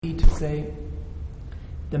to say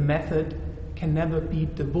the method can never be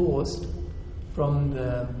divorced from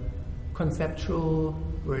the conceptual,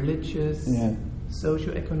 religious,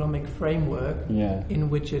 socio-economic framework in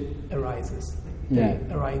which it arises. They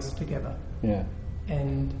arise together.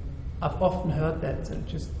 And I've often heard that, so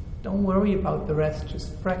just don't worry about the rest,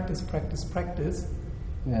 just practice.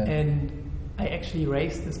 And I actually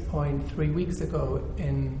raised this point 3 weeks ago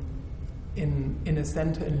in a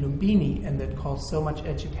center in Lumbini, and that caused so much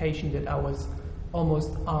agitation that I was almost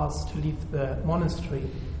asked to leave the monastery,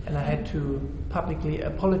 and I had to publicly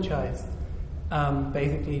apologize,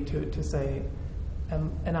 basically to say,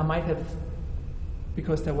 and I might have,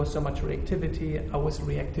 because there was so much reactivity, I was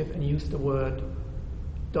reactive and used the word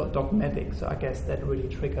dogmatic, so I guess that really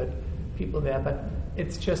triggered people there. But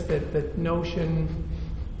it's just that notion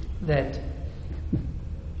that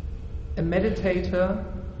a meditator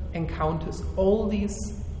encounters all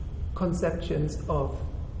these conceptions of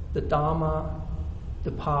the Dharma,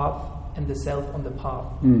 the path, and the self on the path.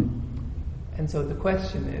 And so the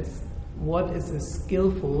question is, what is a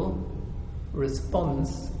skillful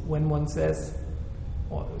response when one says,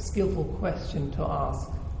 or a skillful question to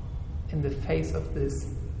ask in the face of this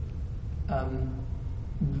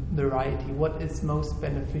variety? What is most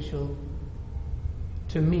beneficial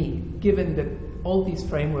to me, given that all these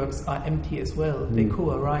frameworks are empty as well, they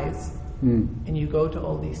co-arise, and you go to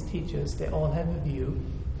all these teachers, they all have a view.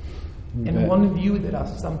 And one view that I've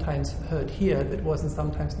sometimes heard here that wasn't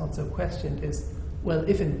sometimes not so questioned is, well,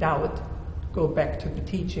 if in doubt, go back to the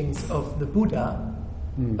teachings of the Buddha.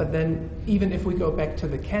 But then even if we go back to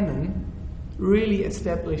the canon, really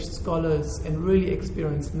established scholars and really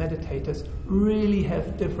experienced meditators really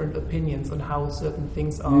have different opinions on how certain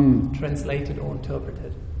things are translated or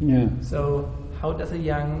interpreted. So how does a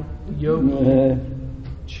young yogi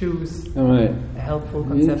choose a helpful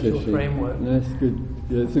conceptual framework? That's good.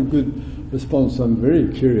 Yeah, it's a good response. I'm very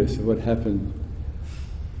curious of what happened.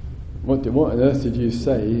 What on earth did you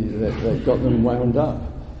say that got them wound up?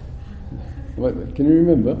 What, can you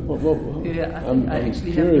remember? I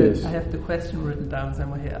actually have the question written down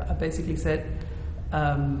somewhere here. I basically said,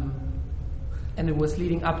 and it was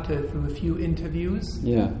leading up to it through a few interviews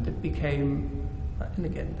that became, and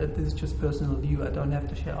again, that this is just personal view, I don't have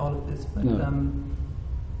to share all of this, but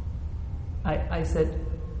I said,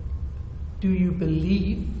 do you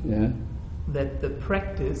believe that the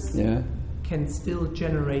practice can still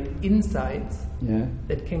generate insights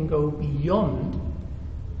that can go beyond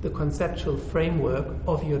the conceptual framework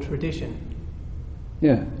of your tradition?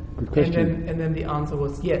 Yeah, good question. And then the answer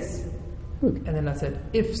was yes. Good. And then I said,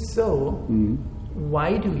 if so,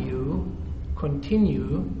 why do you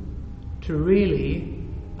continue to really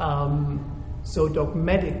so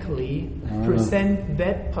dogmatically present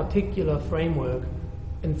that particular framework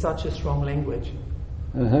in such a strong language?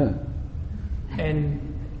 And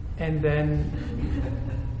then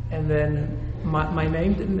my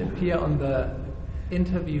name didn't appear on the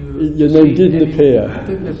interview. Your name didn't appear.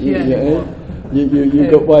 Didn't appear anymore. You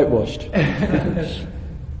got whitewashed. And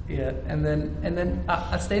then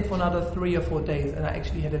I stayed for another 3 or 4 days, and I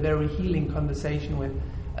actually had a very healing conversation with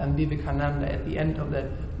Vivekananda at the end of that.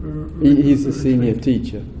 He's the senior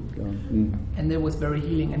teacher. And it was very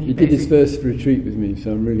healing. And he did his first retreat with me,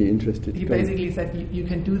 so I'm really interested. He basically said, you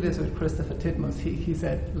can do this with Christopher Titmuss. He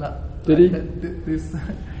said, did he? This,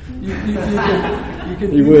 you can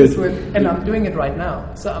do this with, and I'm doing it right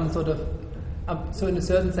now. So I'm sort of, so in a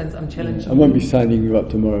certain sense, I'm challenging. I won't be signing you up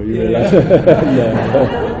tomorrow. You realise?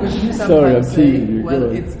 Sorry, I'm teasing you.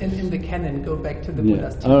 Well, it's in the canon. Go back to the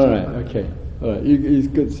Buddha's teaching. All right. Okay. All right. He's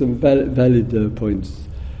got some valid points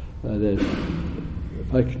there.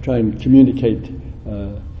 If I could try and communicate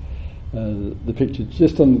the picture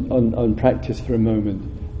just on practice for a moment.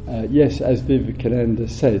 Yes, as Vivekananda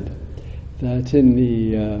said, that in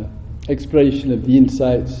the exploration of the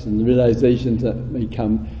insights and the realizations that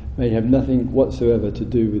may have nothing whatsoever to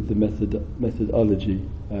do with the methodology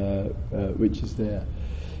which is there.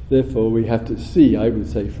 Therefore, we have to see, I would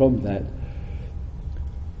say, from that,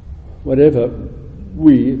 whatever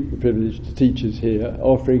we, the privileged teachers here,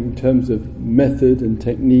 offering in terms of method and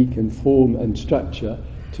technique and form and structure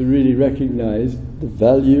to really recognize the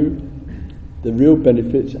value, the real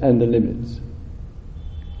benefits and the limits.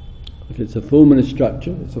 If it's a form and a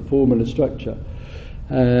structure, it's a form and a structure.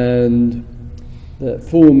 And that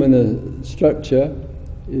form and a structure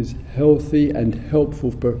is healthy and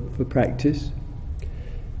helpful for practice.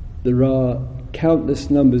 There are countless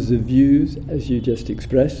numbers of views, as you just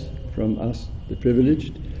expressed, from us, the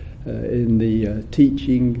privileged, in the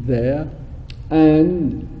teaching there,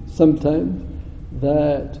 and sometimes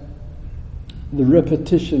that the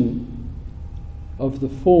repetition of the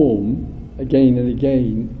form, again and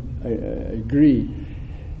again, I agree,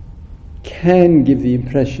 can give the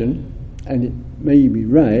impression, and it may be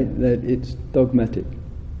right, that it's dogmatic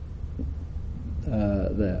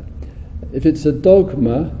there. If it's a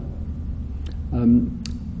dogma,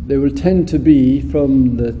 there will tend to be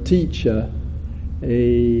from the teacher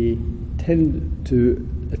a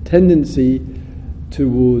tendency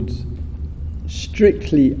towards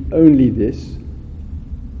strictly only this,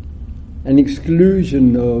 an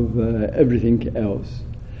exclusion of everything else,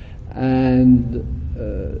 and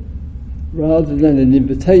rather than an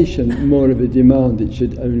invitation, more of a demand. It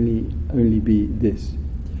should only be this,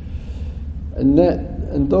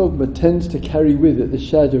 and dogma tends to carry with it the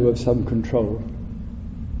shadow of some control,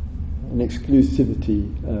 an exclusivity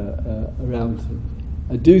around things.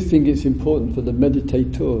 I do think it's important for the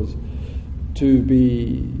meditators to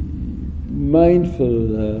be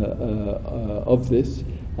mindful of this,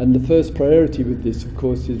 and the first priority with this, of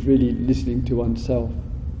course, is really listening to oneself,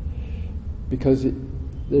 because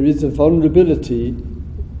there is a vulnerability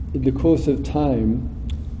in the course of time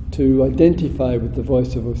to identify with the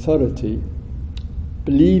voice of authority,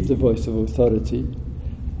 believe the voice of authority,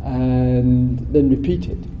 and then repeat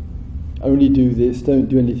it. Only do this, don't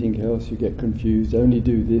do anything else, you get confused. Only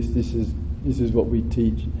do this, this is what we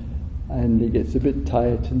teach. And it gets a bit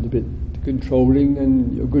tight and a bit controlling,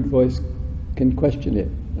 and your good voice can question it.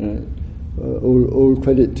 Right? All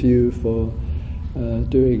credit to you for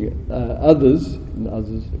doing it. Others,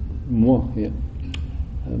 moi here,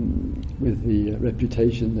 with the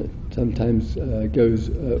reputation that sometimes goes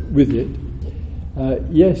with it.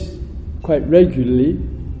 Yes, quite regularly,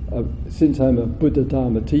 since I'm a Buddha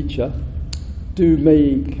Dharma teacher, do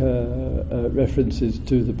make references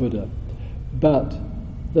to the Buddha, but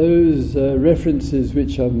those references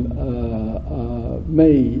which are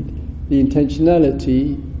made, the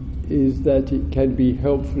intentionality is that it can be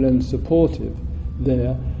helpful and supportive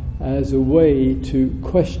there as a way to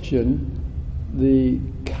question the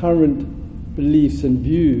current beliefs and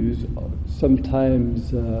views,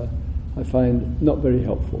 sometimes I find not very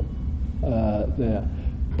helpful there.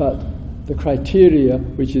 But the criteria,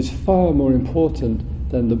 which is far more important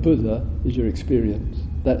than the Buddha, is your experience.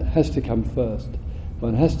 That has to come first.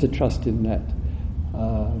 One has to trust in that.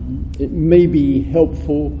 It may be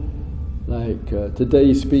helpful, like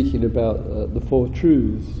today speaking about the Four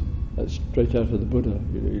Truths, that's straight out of the Buddha,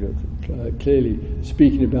 clearly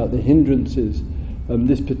speaking about the hindrances.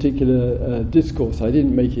 This particular discourse, I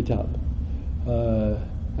didn't make it up.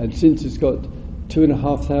 And since it's got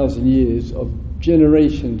 2,500 years of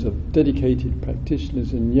generations of dedicated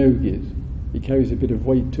practitioners and yogis, it carries a bit of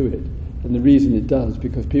weight to it. And the reason it does,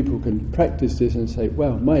 because people can practice this and say,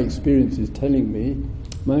 well, my experience is telling me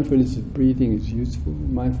mindfulness of breathing is useful,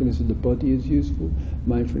 mindfulness of the body is useful,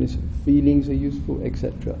 mindfulness of feelings are useful,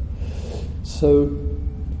 etc. So,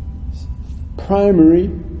 primary,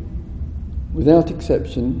 without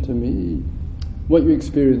exception to me, what you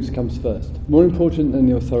experience comes first. More important than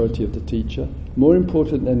the authority of the teacher, more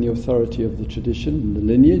important than the authority of the tradition and the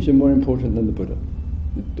lineage, and more important than the Buddha.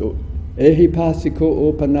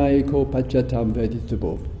 Ehipasiko opanayiko pachatam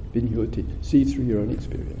veditabo vinyoti. See through your own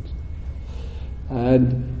experience.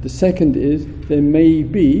 And the second is, there may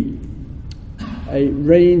be a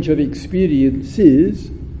range of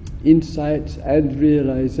experiences, insights and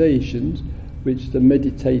realizations which the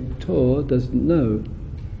meditator doesn't know,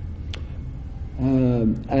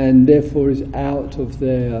 and therefore is out of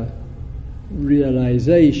their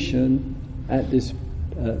realization at this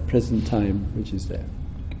present time which is there.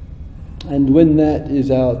 And when that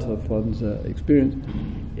is out of one's experience,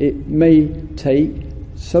 it may take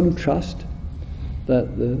some trust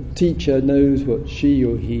that the teacher knows what she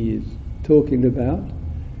or he is talking about.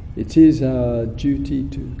 It is our duty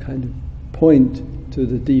to kind of point to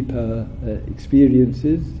the deeper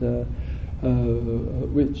experiences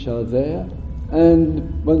which are there,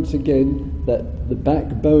 and once again that the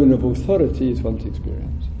backbone of authority is one's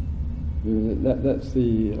experience. That's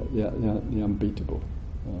the unbeatable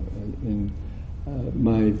in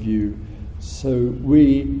my view. So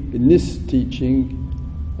we, in this teaching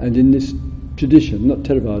and in this tradition, not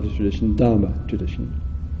Theravada tradition, Dharma tradition,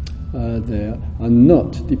 there are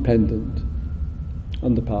not dependent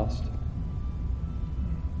on the past.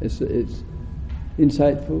 It's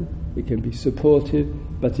insightful, it can be supportive,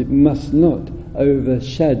 but it must not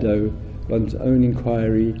overshadow one's own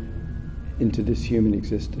inquiry into this human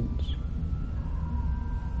existence.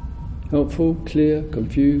 Helpful, clear,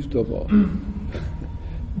 confused, or what?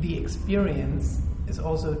 The experience is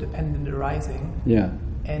also dependent arising. Yeah.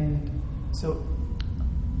 And so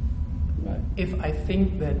if I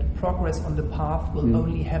think that progress on the path will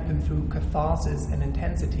only happen through catharsis and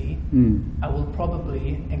intensity, I will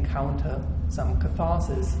probably encounter some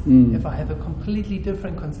catharsis. If I have a completely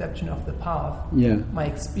different conception of the path, my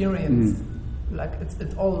experience, like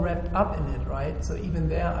it's all wrapped up in it, right? So even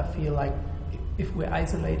there, I feel like if we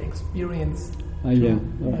isolate experience,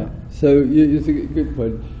 So it's a good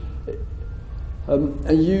point.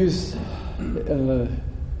 I use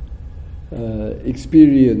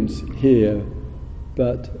experience here,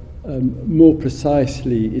 but more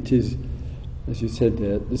precisely, it is, as you said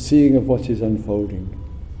there, the seeing of what is unfolding.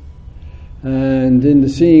 And in the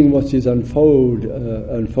seeing what is unfolding,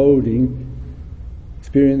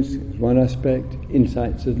 experience is one aspect,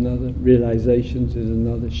 insights is another, realizations is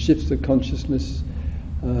another, shifts of consciousness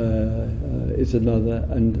is another,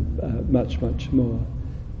 and much, much more.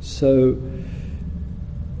 So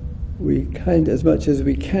we as much as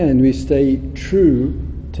we can, we stay true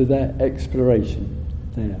to that exploration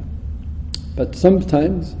there. But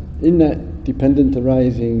sometimes, in that dependent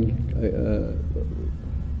arising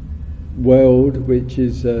world which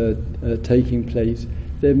is taking place,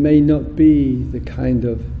 there may not be the kind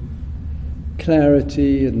of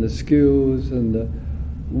clarity and the skills and the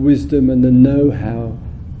wisdom and the know-how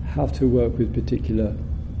how to work with particular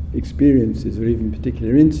experiences or even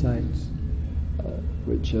particular insights,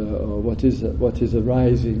 which or what is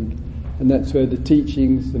arising, and that's where the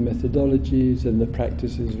teachings, the methodologies, and the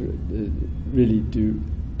practices really do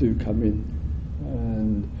come in.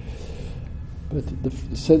 But the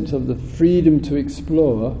sense of the freedom to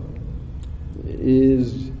explore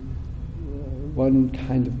is one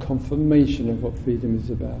kind of confirmation of what freedom is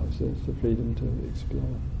about. So it's the freedom to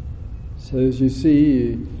explore. So as you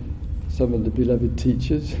see, some of the beloved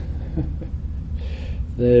teachers,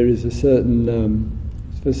 there is a certain,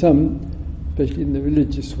 for some, especially in the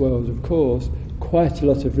religious world, of course, quite a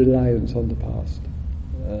lot of reliance on the past.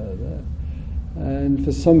 And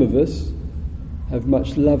for some of us, have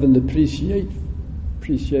much love and appreciation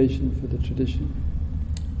for the tradition,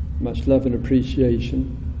 much love and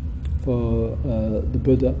appreciation for the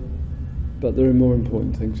Buddha, but there are more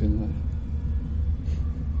important things in life.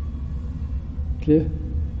 Clear?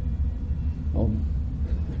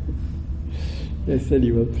 Yes,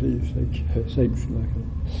 anyone, please. Thank you. Thanks, Michael.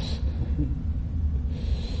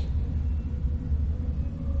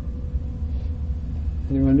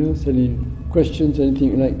 Anyone else? Any questions? Anything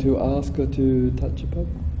you'd like to ask or to touch upon?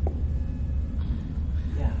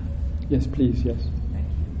 Yeah. Yes, please. Yes. Thank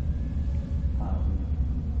you.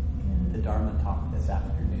 In the Dharma talk this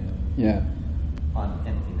afternoon. Yeah. On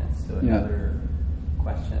emptiness. So another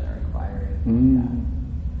question or inquiry.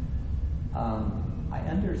 I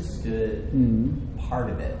understood part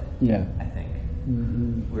of it. Yeah. I think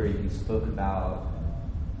where you spoke about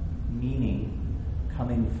meaning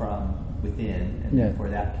coming from within, and therefore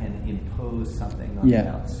that can impose something on the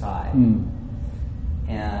outside.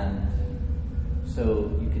 And so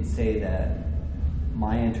you could say that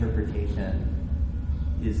my interpretation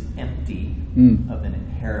is empty of an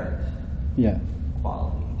inherent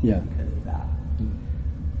quality because of that.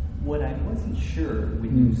 What I wasn't sure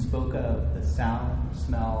when you spoke of the sound,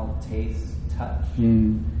 smell, taste, touch,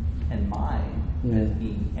 and mind as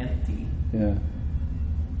being empty.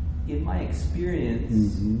 In my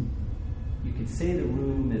experience, you could say the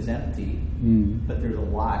room is empty, but there's a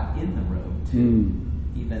lot in the room too.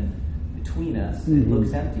 Even between us, it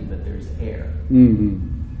looks empty, but there's air.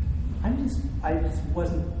 I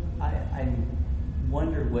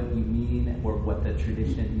wonder what you mean, or what the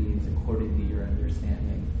tradition means according to your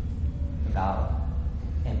understanding about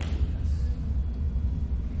emptiness.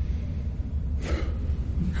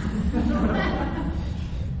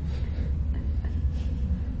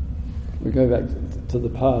 We go back to the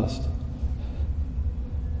past.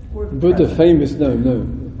 Buddha famous,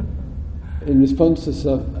 in response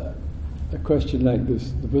to a question like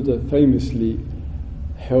this, the Buddha famously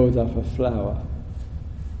held up a flower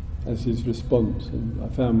as his response, and I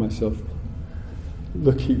found myself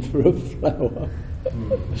looking for a flower.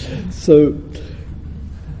 So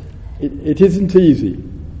it isn't easy.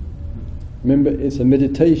 Remember, it's a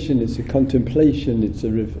meditation, it's a contemplation, it's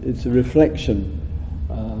a reflection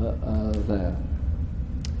there.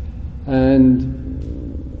 And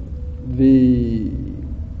the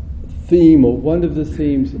theme, or one of the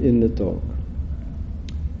themes in the talk,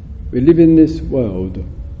 we live in this world,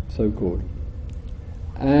 so-called.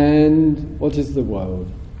 And what is the world?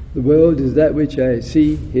 The world is that which I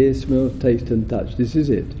see, hear, smell, taste and touch. This is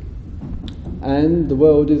it. And the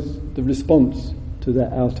world is the response to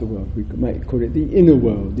that outer world. We might call it the inner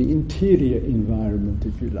world, the interior environment,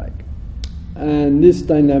 if you like. And this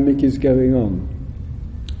dynamic is going on.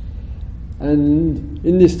 And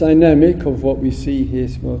in this dynamic of what we see, hear,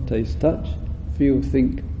 smell, taste, touch, feel,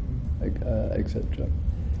 think, etc.,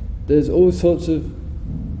 there's all sorts of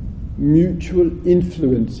mutual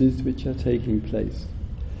influences which are taking place.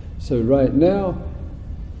 So right now,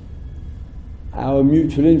 our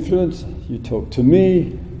mutual influence, you talk to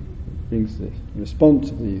me, brings the response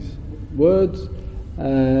of these words,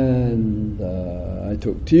 and I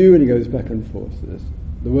talk to you, and it goes back and forth.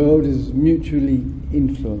 The world is mutually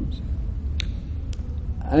influenced.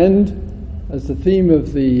 And as the theme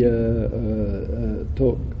of the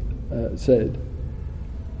talk said,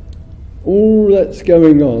 all that's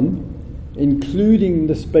going on, including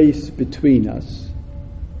the space between us,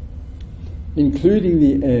 including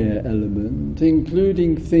the air element,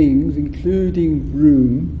 including things, including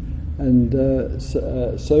room, and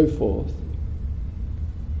so forth,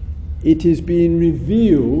 it is being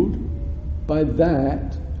revealed by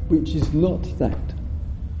that which is not that,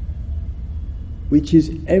 which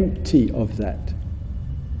is empty of that.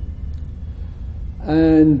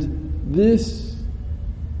 And this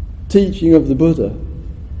teaching of the Buddha,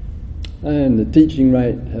 and the teaching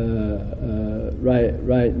right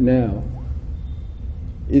now,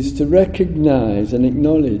 is to recognize and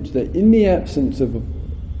acknowledge that in the absence of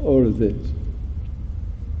all of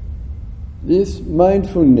this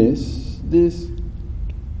mindfulness, this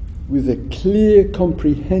with a clear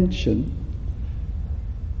comprehension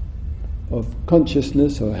of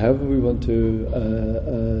consciousness, or however we want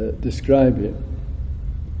to describe it,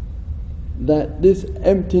 that this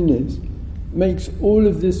emptiness makes all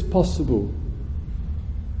of this possible.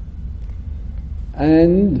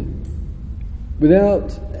 And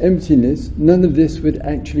without emptiness, none of this would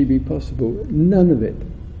actually be possible. None of it.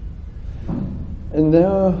 And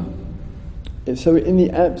now, so in the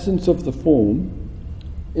absence of the form,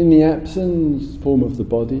 in the form of the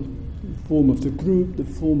body, the form of the group, the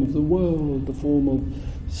form of the world, the form of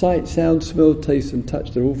sight, sound, smell, taste and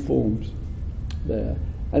touch, they're all forms there.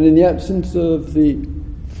 And in the absence of the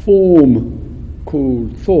form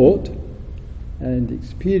called thought and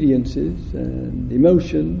experiences and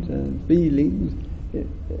emotions and feelings,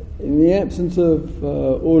 in the absence of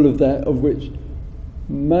all of that, of which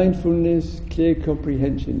mindfulness, clear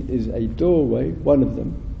comprehension is a doorway, one of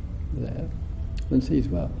them there, one sees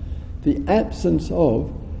well, the absence of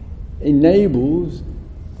enables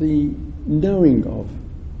the knowing of.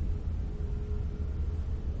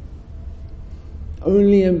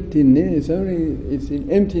 Only emptiness, it's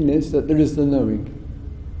in emptiness that there is the knowing.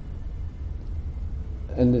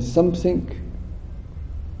 And there's something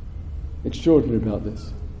extraordinary about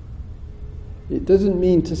this. It doesn't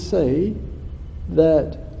mean to say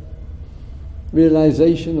that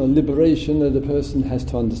realization or liberation of the person has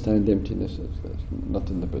to understand emptiness. That's not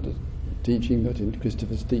in the Buddha's teaching, not in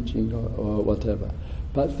Christopher's teaching or whatever.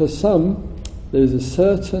 But for some, there's a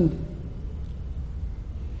certain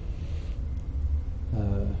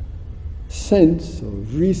sense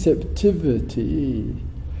of receptivity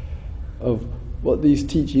of what these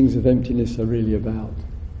teachings of emptiness are really about.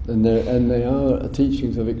 And they are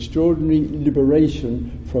teachings of extraordinary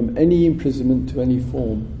liberation from any imprisonment to any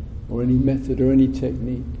form, or any method, or any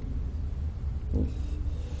technique.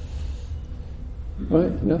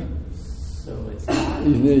 Right? No? So it's not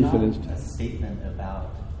a statement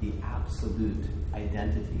about the absolute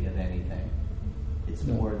identity of anything. It's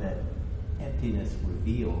more that emptiness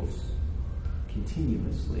reveals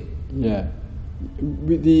continuously. Yeah.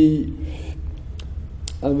 With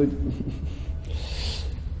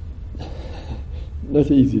not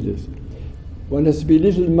easy this. One has to be a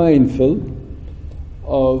little mindful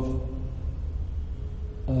of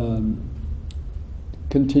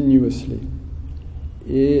continuously.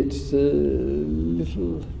 It's a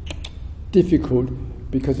little difficult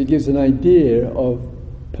because it gives an idea of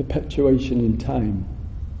perpetuation in time.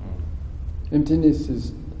 Emptiness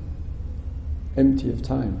is empty of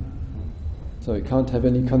time. So it can't have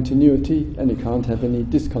any continuity and it can't have any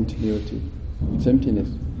discontinuity. It's emptiness.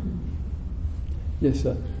 Yes,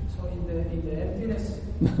 sir. So in the emptiness,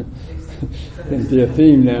 it's their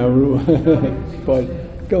theme now. Quite.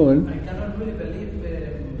 Go on. I cannot really believe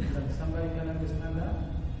that somebody can understand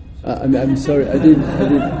that. I'm sorry. I didn't.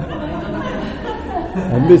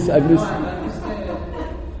 I missed.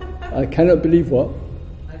 I cannot believe what?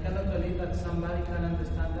 I cannot believe that somebody can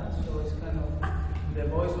understand that. So it's kind of the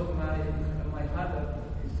voice of my father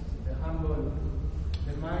is the humble.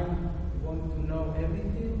 The mind wants to know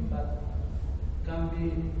everything, but can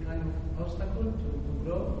be kind of obstacle to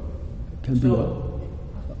grow. Can be what?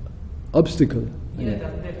 Obstacle. Yeah,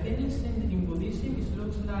 the things in Buddhism, it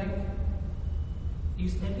looks like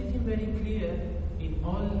is everything very clear in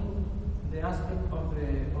all the aspect of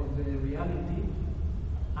the reality,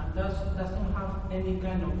 and doesn't have any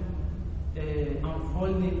kind of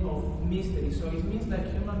unfolding of mystery. So it means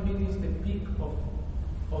like human being is the peak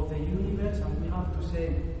of the universe, and we have to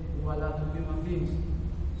say voila to human beings.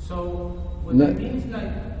 So what it means,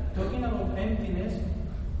 like talking about emptiness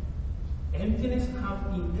have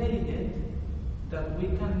intelligence that we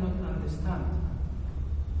cannot understand.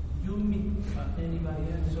 You meet anybody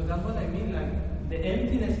else. So that's what I mean, like the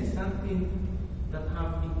emptiness is something that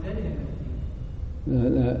have intelligence.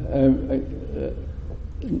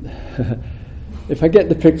 If I get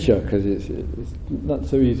the picture, because it's not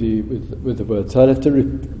so easy with the words, so I'll have to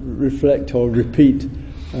reflect or repeat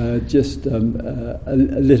just a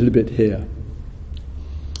little bit here.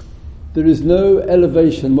 There is no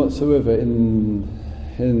elevation whatsoever in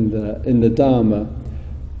the Dharma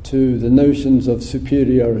to the notions of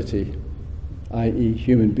superiority, i.e.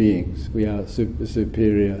 human beings. We are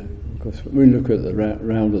superior. Of course, when we look at the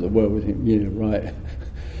round of the world, we think, right.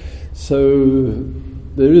 So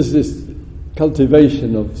there is this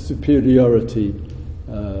cultivation of superiority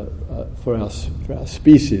for our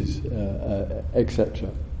species, etc.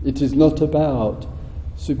 It is not about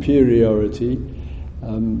superiority,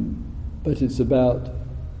 but it's about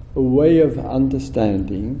a way of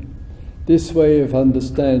understanding. This way of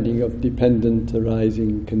understanding of dependent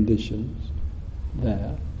arising conditions,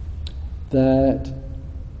 that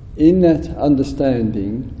in that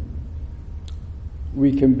understanding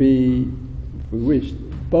we can be, if we wish,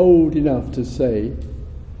 bold enough to say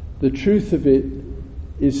the truth of it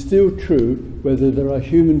is still true whether there are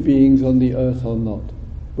human beings on the earth or not,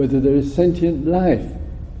 whether there is sentient life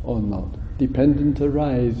or not. Dependent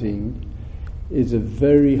arising is a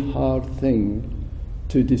very hard thing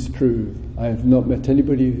to disprove. I have not met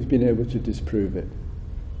anybody who's been able to disprove it.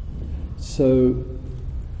 So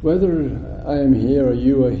whether I am here or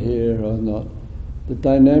you are here or not, the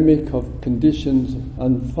dynamic of conditions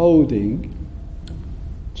unfolding,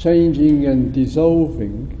 changing and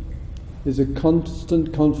dissolving, is a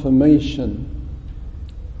constant confirmation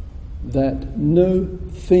that no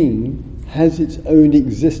thing has its own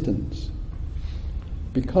existence,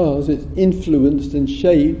 because it's influenced and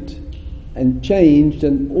shaped and changed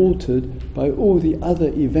and altered by all the other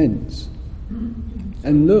events.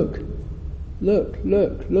 And look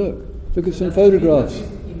at some photographs.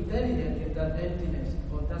 Intelligent in that emptiness,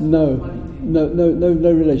 or that's no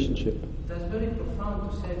relationship. That's very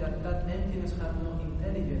profound to say that emptiness has no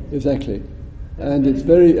intelligence. Exactly. That means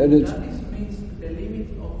the limit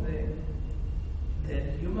of the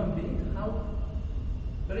human being. How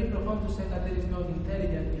very profound to say that there is no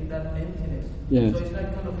intelligence in that emptiness. Yes. So it's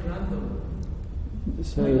like kind of random.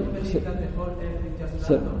 I don't believe that the whole earth is just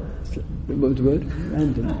random. What was the word?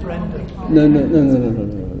 Random. Random. No.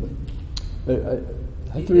 I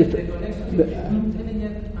have to The connection between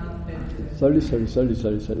intelligence and emptiness. Sorry.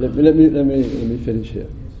 Let me finish here.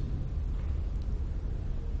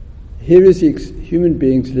 Here is human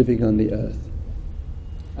beings living on the earth.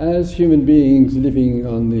 As human beings living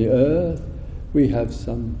on the earth, we have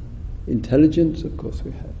some intelligence, of course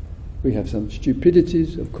we have. We have some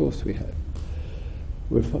stupidities, of course we have.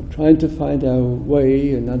 We're trying to find our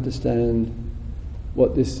way and understand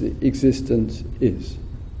what this existence is.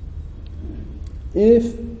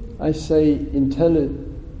 If I say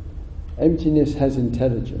emptiness has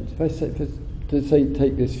intelligence, if I say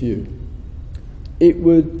take this view, it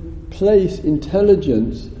would place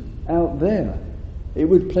intelligence out there. It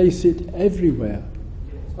would place it everywhere.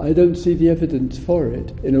 I don't see the evidence for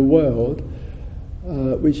it in a world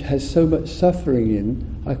which has so much suffering in.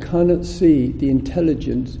 I cannot see the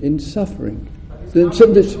intelligence in suffering. Then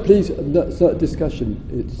please, it's not a discussion.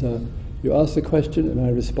 It's you ask the question and I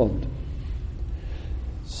respond.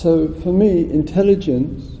 So for me,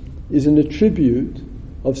 intelligence is an attribute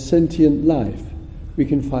of sentient life. We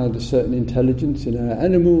can find a certain intelligence in our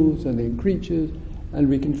animals and in creatures, and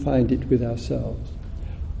we can find it with ourselves.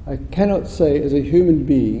 I cannot say as a human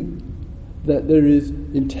being that there is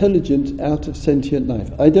intelligence out of sentient life.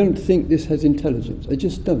 I don't think this has intelligence. I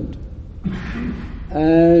just don't.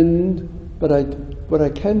 But what I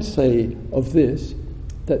can say of this,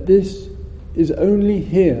 that this is only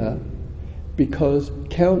here because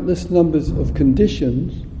countless numbers of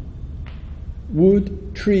conditions,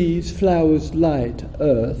 wood, trees, flowers, light,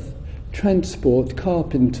 earth, transport,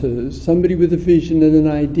 carpenters, somebody with a vision and an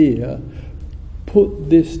idea, put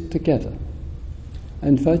this together.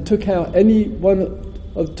 And if I took out any one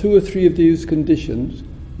of two or three of these conditions,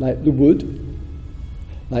 like the wood,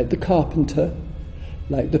 like the carpenter,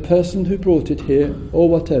 like the person who brought it here, or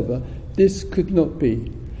whatever, this could not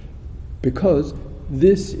be, because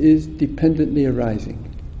this is dependently arising.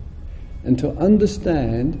 and to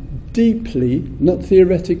understand deeply, not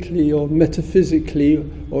theoretically or metaphysically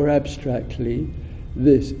or abstractly,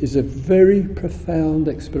 this is a very profound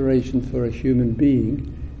exploration for a human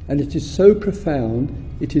being, and it is so profound,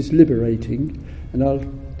 it is liberating. And I'll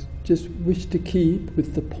just wish to keep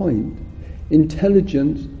with the point: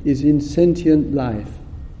 intelligence is in sentient life,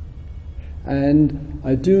 and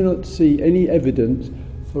I do not see any evidence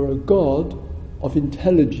for a God of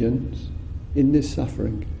intelligence in this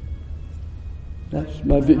suffering. That's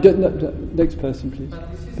my view. Next person, please.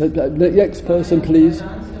 Next person, please.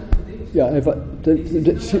 Yeah,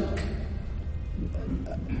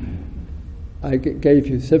 I gave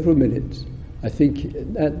you several minutes. I think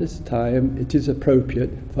at this time it is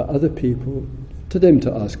appropriate for other people, to them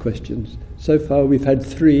to ask questions. So far we've had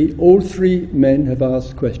three. All three men have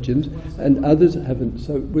asked questions, and others haven't.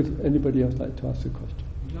 So would anybody else like to ask a question?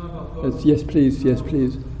 Yes, please. Yes,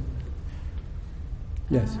 please.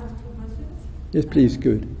 Yes. Yes, please.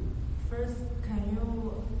 Good. First, can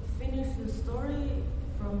you finish the story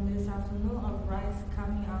from this afternoon of rice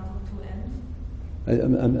coming out of two ends?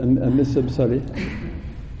 I'm sorry.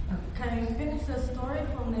 Can you finish the story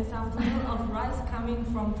from this afternoon of rice coming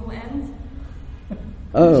from two ends?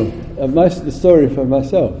 Oh, the story for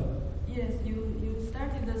myself. Yes, you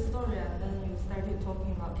started the story and then you started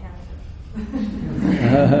talking about cancer.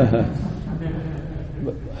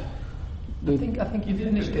 I think you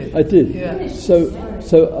finished it. I did. Yeah. So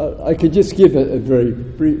I could just give a very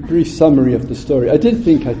brief summary of the story. I did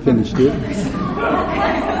think I finished it.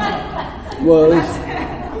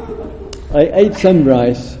 I ate some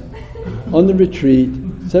rice on the retreat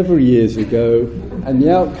several years ago, and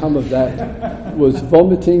the outcome of that was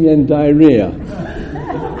vomiting and diarrhea.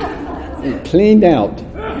 It cleaned out.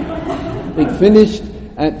 It finished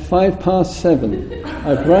at 7:05.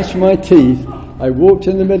 I brushed my teeth, I walked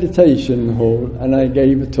in the meditation hall, and I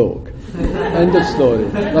gave a talk. End of story.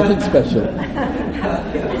 Nothing special.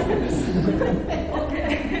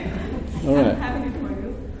 All right. I'm happy for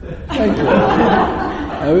you. Thank you.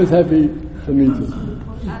 I was happy for me too.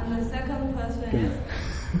 And the second question is,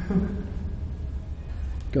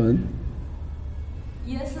 Go on.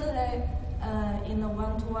 yesterday in a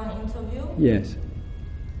one-to-one interview, Yes.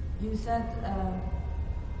 you said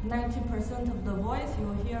 90% of the voice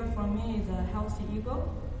you hear from me is a healthy ego.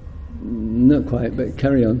 Not quite, but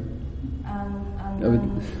carry on. And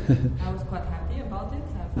then I was quite happy about it.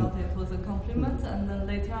 I felt it was a compliment. And then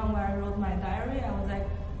later on, when I wrote my diary, I was like,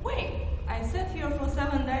 wait, I sat here for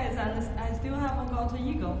 7 days and I still haven't got an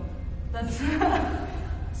ego. That's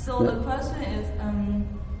so the question is,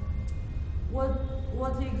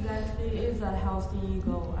 what exactly is a healthy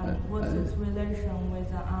ego, and what's its relation with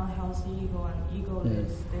an unhealthy ego and egoless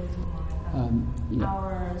state of mind?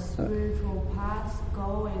 Our spiritual path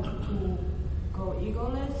goal is to go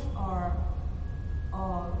egoless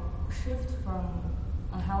or shift from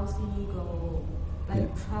a healthy ego,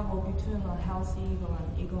 travel between a healthy ego and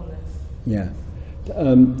egoless. Yeah.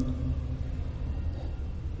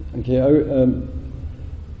 Okay.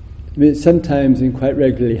 I mean, sometimes and quite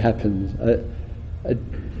regularly happens. I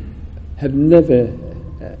have never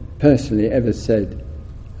personally ever said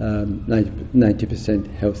 90%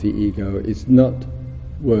 healthy ego. It's not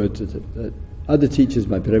words that other teachers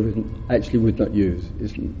might, but I would not use.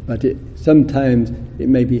 But sometimes it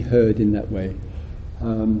may be heard in that way.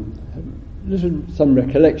 Some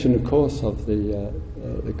recollection, of course, of the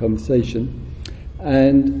conversation,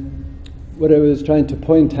 and what I was trying to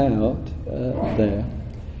point out there,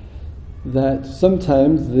 that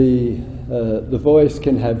sometimes the voice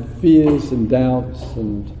can have fears and doubts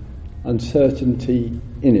and uncertainty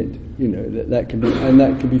in it. You know, that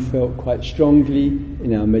can be felt quite strongly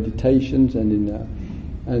in our meditations and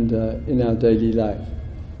in our daily life.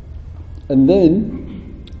 And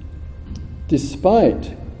then,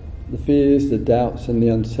 despite the fears, the doubts, and the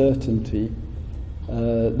uncertainty,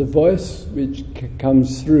 the voice which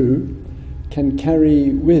comes through can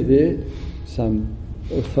carry with it some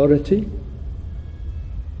authority,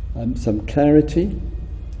 some clarity,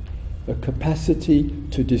 a capacity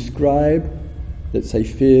to describe, let's say,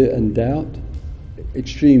 fear and doubt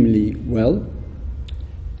extremely well,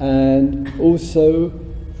 and also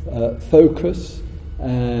focus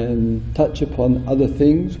and touch upon other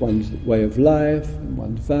things, one's way of life, and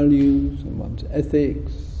one's values, and one's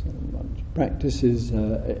ethics, and one's practices,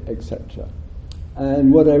 etc.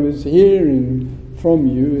 And what I was hearing from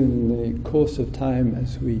you in the course of time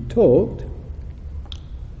as we talked,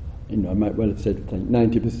 I might well have said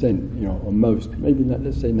 90%, or most, maybe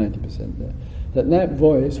let's say 90% there, that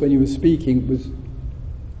voice, when you were speaking, was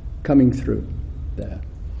coming through there.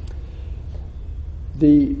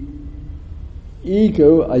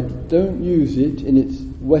 ego, I don't use it in its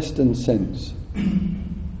Western sense.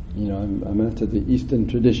 You know, I'm out of the Eastern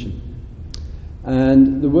tradition.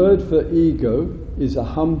 And the word for ego is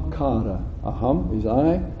ahamkara. Aham is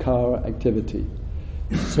I, kara, activity.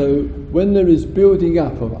 So when there is building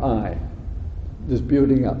up of I, there's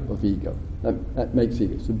building up of ego. That makes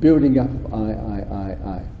ego. So building up of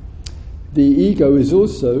I. The ego is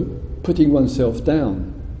also putting oneself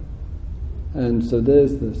down. And so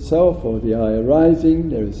there's the self or the I arising,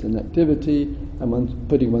 there is an activity, and one's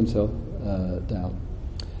putting oneself down.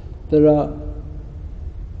 There are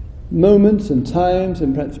moments and times,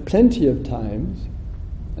 and perhaps plenty of times,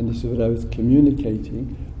 and this is what I was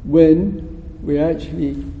communicating, when we're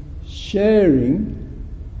actually sharing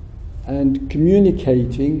and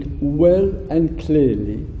communicating well and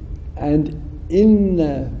clearly, and in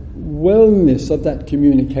the wellness of that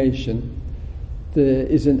communication, there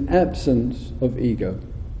is an absence of ego.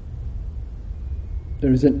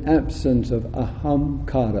 There is an absence of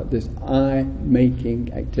ahamkara, this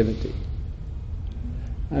I-making activity.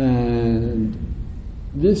 And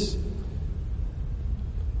this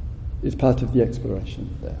is part of the exploration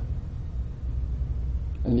there.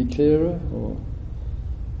 Any clearer? Or?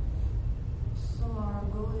 So our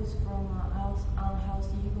goal is from an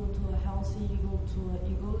unhealthy ego to a healthy ego to an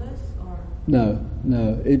egoless, or? No.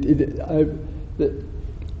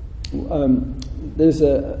 There's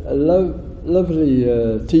a lovely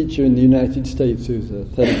teacher in the United States who's a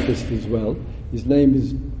therapist as well. His name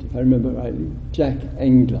is, if I remember rightly, Jack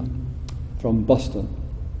Engler from Boston.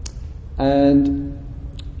 And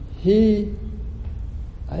he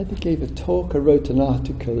either gave a talk or wrote an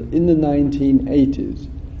article in the 1980s,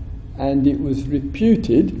 and it was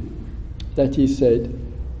reputed that he said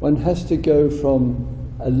one has to go from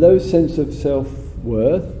a low sense of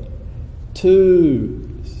self-worth to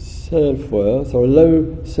self-worth, or a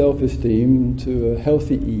low self-esteem to a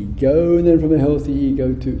healthy ego, and then from a healthy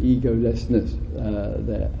ego to egolessness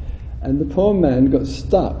there. And the poor man got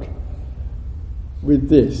stuck with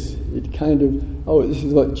this. It kind of, this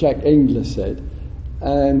is what Jack Engler said,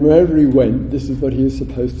 and wherever he went, this is what he was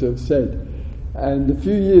supposed to have said. And a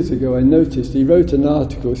few years ago I noticed he wrote an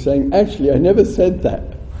article saying, actually I never said that.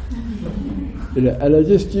 And I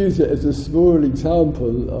just use it as a small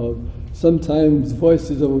example of sometimes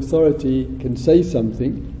voices of authority can say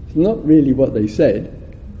something, it's not really what they said,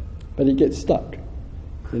 but it gets stuck,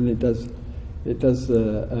 and it does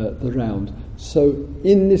the round. So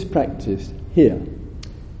in this practice here,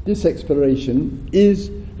 this exploration is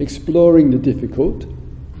exploring the difficult,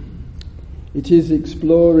 it is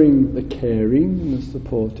exploring the caring and the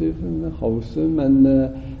supportive and the wholesome and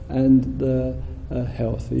the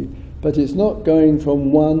healthy, but it's not going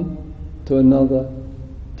from one to another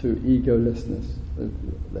to egolessness.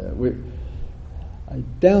 I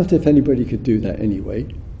doubt if anybody could do that anyway.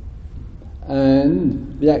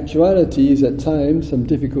 And the actuality is at times some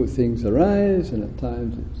difficult things arise, and at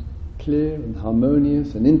times it's clear and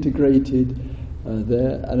harmonious and integrated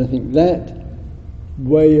there. And I think that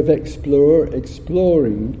way of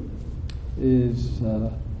exploring is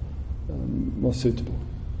more suitable.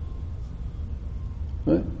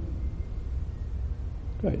 Right?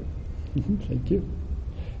 Great. Thank you.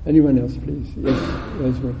 Anyone else, please? Yes,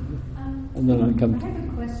 Rosemary. And then I come to... I have a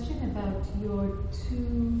question about your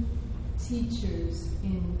two teachers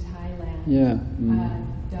in Thailand. Yeah.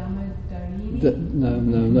 Dharma Dharini? No,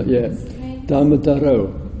 not yet. Dharma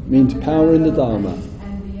Dharo means power in the Dharma.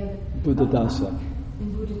 And the other... Buddhadasa.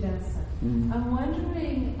 In Buddhadasa. I'm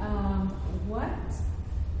wondering what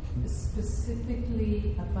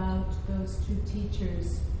specifically about those two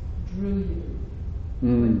teachers drew you?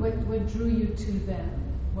 What drew you to them?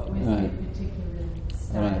 What was their particular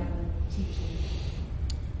style of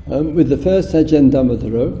teaching? With the first Ajahn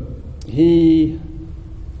Dhammadharo, he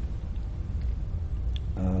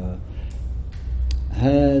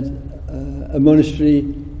had a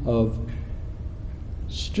monastery of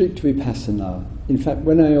strict vipassana. In fact,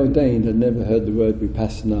 when I ordained, I'd never heard the word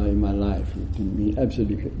vipassana in my life. It didn't mean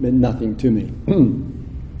absolutely, meant nothing to me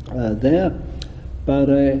there. But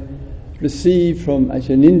I received from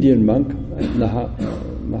actually an Indian monk,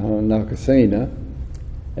 Mahanakasena,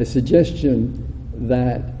 a suggestion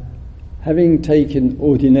that having taken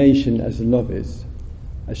ordination as a novice,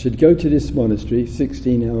 I should go to this monastery,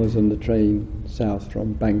 16 hours on the train south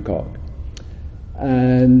from Bangkok,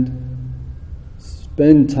 and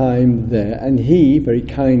spend time there. And he, very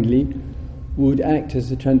kindly, would act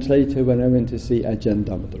as a translator when I went to see Ajahn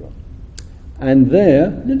Dhammadharo. And there,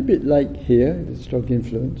 a little bit like here, the strong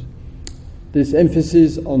influence, this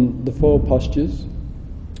emphasis on the four postures,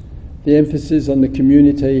 the emphasis on the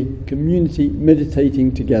community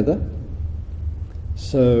meditating together,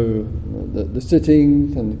 So the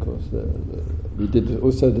sittings, and of course we did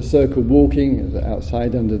also the circle walking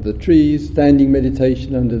outside under the trees, standing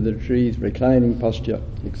meditation under the trees, reclining posture,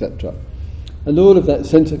 etc. And all of that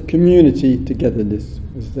sense of community togetherness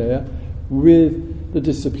was there, with the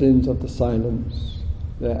disciplines of the silence,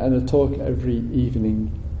 and a talk every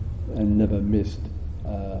evening and never missed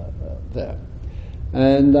there.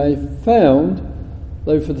 And I found,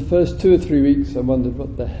 though for the first 2 or 3 weeks I wondered,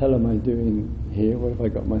 what the hell am I doing here? What have I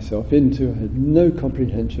got myself into? I had no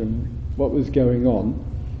comprehension what was going on.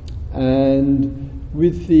 And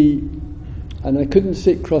I couldn't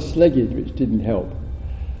sit cross-legged, which didn't help.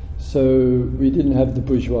 So we didn't have the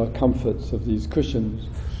bourgeois comforts of these cushions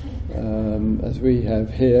as we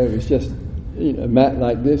have here. It was just a mat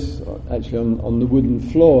like this, actually on the wooden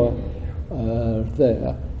floor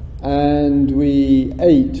there. And we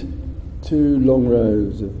ate 2 long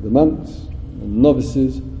rows of the monks and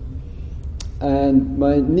novices, and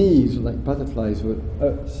my knees, like butterflies, were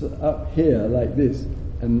up here like this,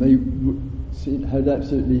 and they had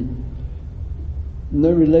absolutely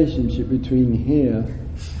no relationship between here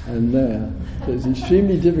and there. So it's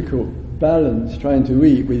extremely difficult balance trying to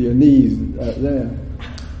eat with your knees there.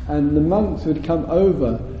 And the monks would come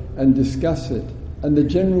over and discuss it, and the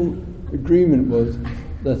general agreement was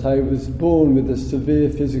that I was born with a severe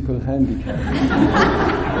physical handicap.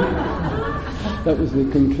 That was the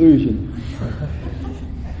conclusion.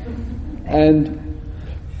 And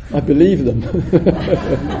I believe them.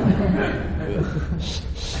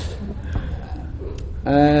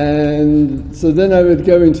 And so then I would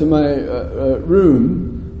go into my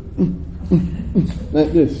room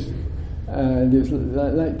like this, and it was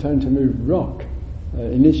like trying to move rock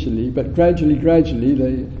initially, but gradually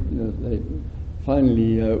they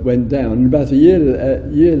finally went down. And about a year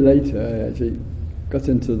later, I actually got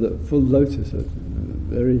into the full lotus. I was a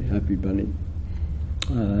very happy bunny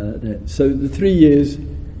there. So the 3 years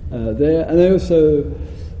there, and I also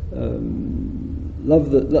love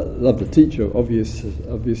the teacher,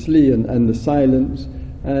 obviously, and the silence,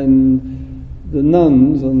 and the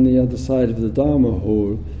nuns on the other side of the Dharma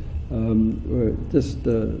hall were just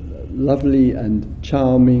lovely and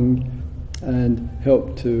charming, and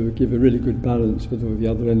helped to give a really good balance with all the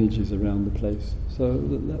other energies around the place. So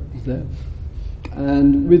that was there.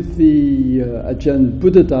 And with the Ajahn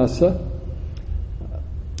Buddhadasa,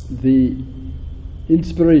 the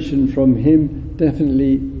inspiration from him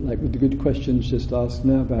definitely, like with the good questions just asked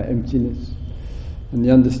now about emptiness, and the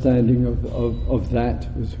understanding of that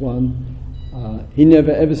was one. He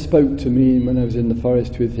never ever spoke to me when I was in the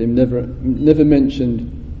forest with him, never mentioned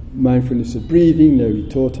mindfulness of breathing, no, he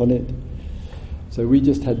taught on it. So we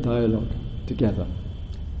just had dialogue together,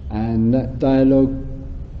 and that dialogue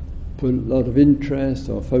put a lot of interest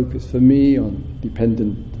or focus for me on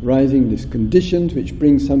dependent arising, these conditions which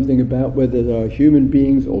bring something about, whether there are human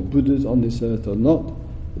beings or Buddhas on this earth or not,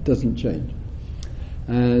 it doesn't change.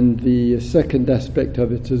 And the second aspect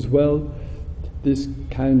of it as well, this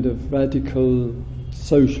kind of radical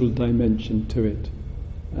social dimension to it,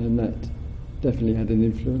 and that definitely had an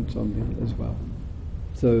influence on me as well.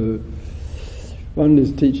 So one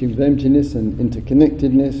is teaching of emptiness and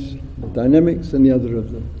interconnectedness, the dynamics, and the other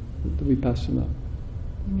of the vipassana.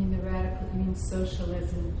 You mean the radical? You mean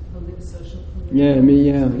socialism, social political?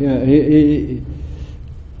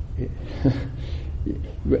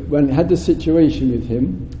 When I had the situation with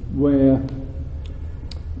him where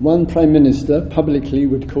one prime minister publicly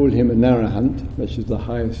would call him an arahant, which is the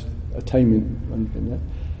highest attainment one can have,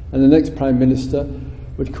 and the next prime minister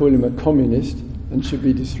would call him a communist and should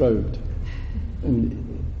be disrobed. And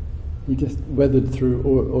he just weathered through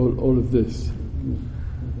all of this.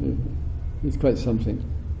 It's quite something.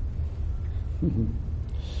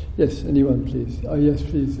 Yes, anyone, please. Oh, yes,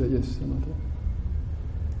 please. Yes, Samantha.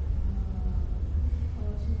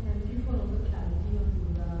 Thank you for all the clarity on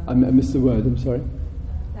Buddha. I missed the word. I'm sorry.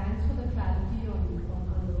 Thanks for the clarity on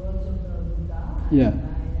the words of the Buddha. Yeah. I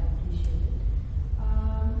appreciate it.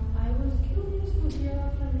 I was curious to hear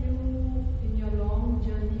from you in your long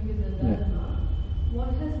journey with the Dharma. What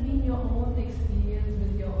has been your own experience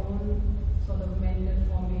with your own sort of mental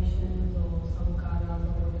formations or samkaras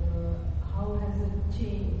or whatever? How has it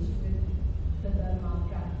changed with the Dharma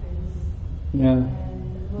practice? Yeah.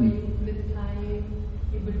 And were you with time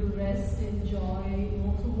able to rest, enjoy?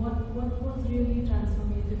 So what was really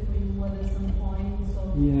transformative for you? Were there some points of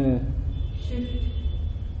shift?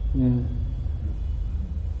 Yeah.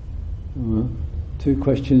 Well, 2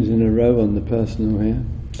 questions in a row on the personal here.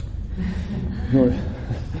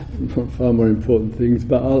 Far more important things,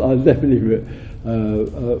 but I'll definitely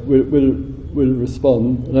will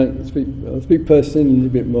respond. I'll speak personally a little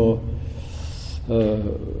bit more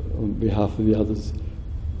on behalf of the others.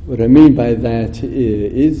 What I mean by that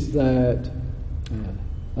is that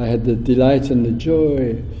I had the delight and the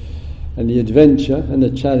joy and the adventure and the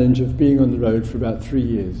challenge of being on the road for about 3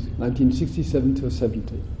 years, 1967 till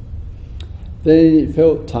 70. Then it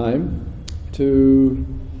felt time to,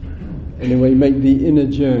 in a way, make the inner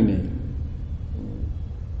journey.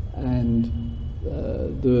 And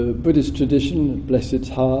the Buddhist tradition, bless its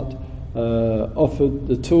heart, offered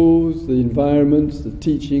the tools, the environments, the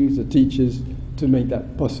teachings, the teachers to make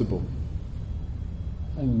that possible.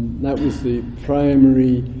 And that was the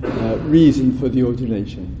primary reason for the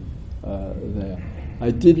ordination there.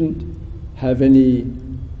 I didn't have any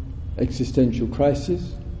existential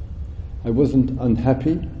crisis. I wasn't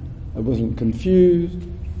unhappy. I wasn't confused.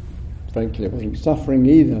 Frankly, I wasn't suffering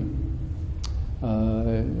either.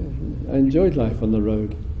 I enjoyed life on the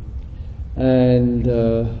road. And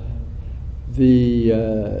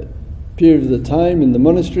the period of the time in the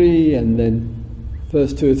monastery, and then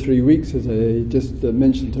first 2 or 3 weeks, as I just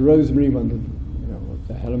mentioned to Rosemary, wondered, what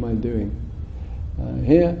the hell am I doing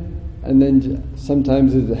here? And then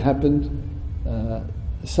sometimes, as it happened,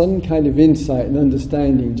 some kind of insight and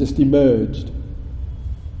understanding just emerged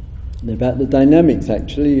about the dynamics,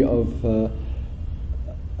 actually, of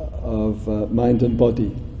mind and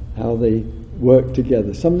body, how they work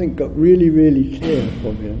together. Something got really, really clear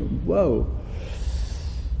for me. Whoa!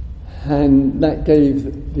 And that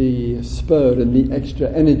gave the spur and the extra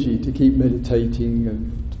energy to keep meditating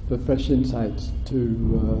and for fresh insights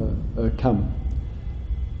to come.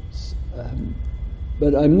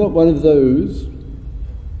 But I'm not one of those,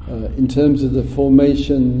 in terms of the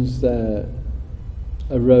formations that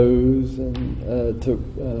arose and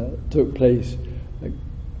took place. I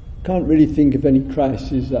can't really think of any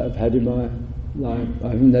crises that I've had in my life. I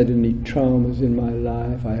haven't had any traumas in my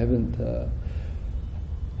life. I haven't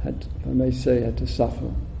had, I may say, had to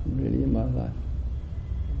suffer really in my life.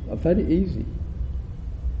 I've had it easy,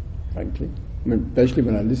 frankly. I mean, especially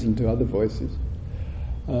when I listen to other voices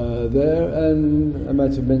there. And I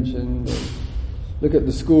might have mentioned, look at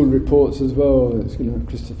the school reports as well. It's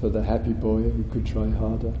Christopher, the happy boy who could try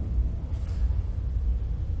harder.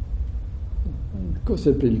 And of course,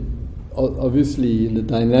 there've been, obviously, in the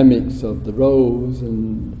dynamics of the roles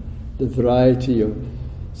and the variety of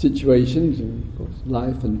situations, and of course,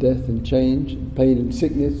 life and death and change, and pain and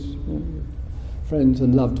sickness, friends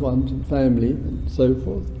and loved ones and family and so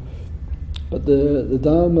forth. But the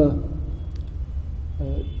Dharma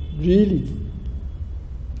really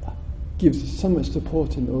gives so much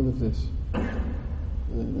support in all of this.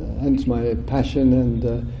 Hence my passion and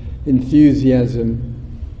enthusiasm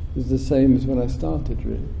is the same as when I started,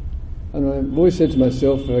 really. And I've always said to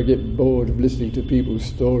myself, if I get bored of listening to people's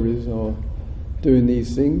stories or doing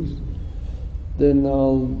these things, then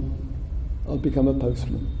I'll become a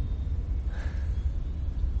postman.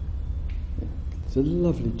 It's a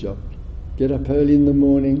lovely job. Get up early in the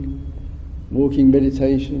morning, walking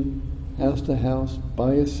meditation, house to house,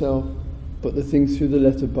 by yourself, put the things through the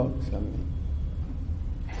letterbox. I mean,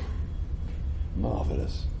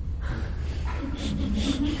 marvellous.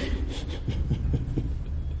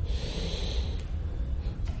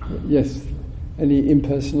 Yes. Any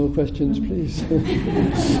impersonal questions, please?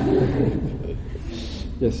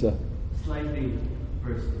 Yes, sir. Slightly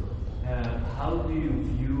personal. How do you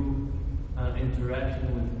view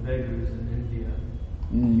interaction with beggars in India?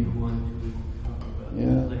 Do you want to talk about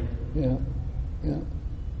that?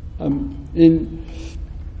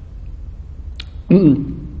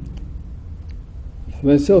 For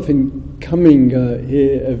myself, in coming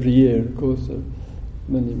here every year, of course,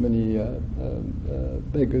 many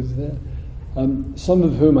beggars there. Some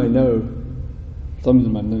of whom I know, some of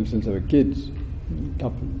them I've known since they were kids, a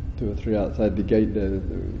couple, 2 or 3 outside the gate there,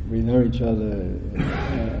 we know each other,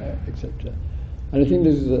 etc. And I think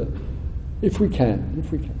there's, if we can,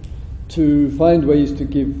 to find ways to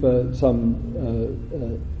give some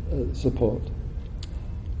support.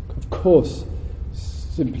 Of course,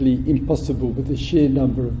 simply impossible with the sheer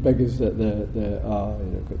number of beggars that there are.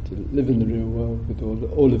 Got to live in the real world with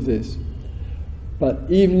all of this. But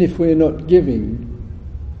even if we're not giving,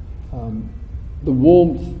 the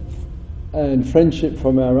warmth and friendship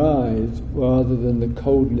from our eyes, rather than the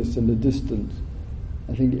coldness and the distance,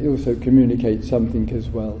 I think it also communicates something as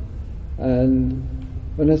well. And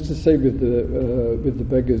one has to say with the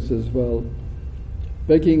beggars as well,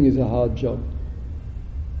 begging is a hard job.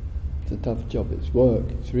 It's a tough job. It's work.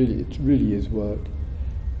 It really is work.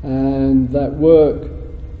 And that work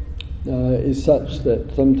is such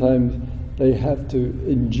that sometimes they have to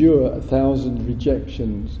endure 1,000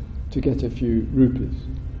 rejections to get a few rupees.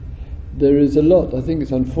 There is a lot, I think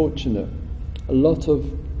it's unfortunate, a lot of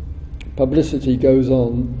publicity goes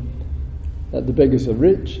on that the beggars are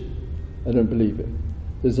rich. I don't believe it.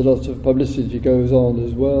 There's a lot of publicity goes on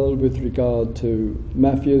as well with regard to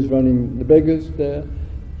mafias running the beggars there.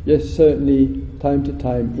 Yes, certainly, time to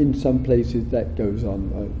time, in some places that goes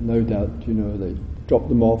on. No doubt, they drop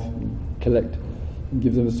them off and collect and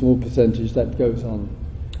give them a small percentage. That goes on.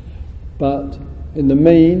 But in the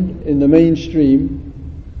mainstream,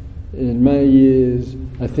 in my years,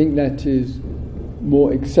 I think that is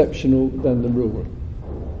more exceptional than the rule.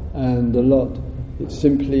 And a lot, it's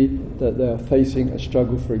simply that they are facing a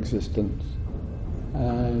struggle for existence.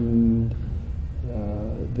 And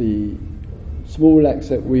the small acts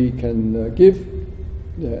that we can give,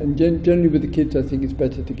 and generally with the kids, I think it's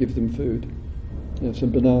better to give them food.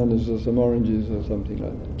 Some bananas or some oranges or something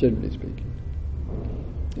like that, generally speaking.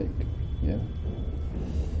 Yeah.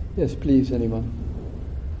 Yes, please, anyone?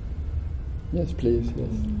 Yes, please, yes.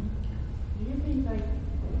 Do you think,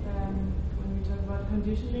 when we talk about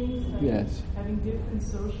conditionings, yes, having different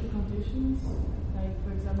social conditions, like,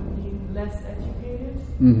 for example, being less educated,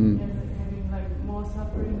 mm-hmm. and having, more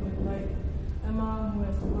suffering with, a mom who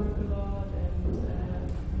has to work a lot and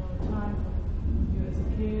no time for you as a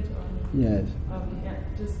kid, or yes.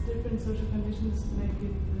 Just different social conditions make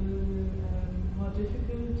it more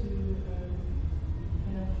difficult to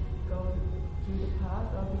go through the path,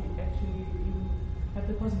 or we actually even have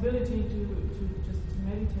the possibility to just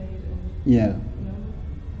meditate and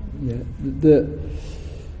the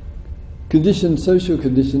conditions, social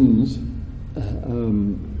conditions,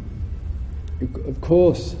 of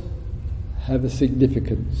course, have a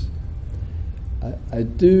significance. I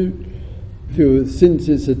do feel, since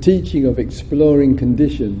it's a teaching of exploring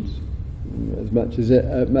conditions as much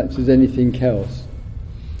as anything else,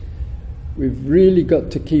 we've really got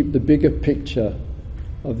to keep the bigger picture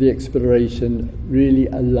of the exploration really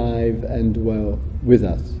alive and well with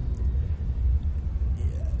us.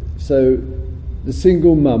 So the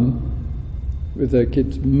single mum with her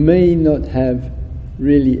kids may not have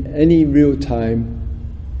really any real time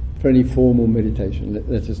for any formal meditation.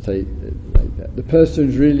 Let us take it like that. The person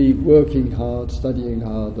who's really working hard, studying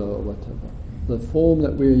hard, or whatever, the form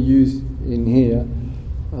that we're using here,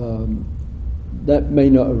 that may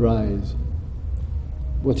not arise.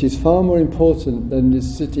 What is far more important than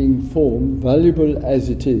this sitting form, valuable as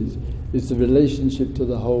it is the relationship to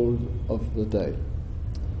the whole of the day.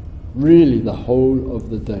 Really the whole of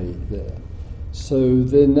the day there. So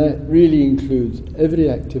then that really includes every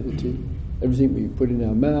activity, everything we put in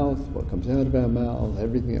our mouth, what comes out of our mouth,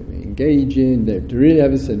 everything that we engage in, to really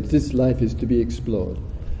have a sense, this life is to be explored.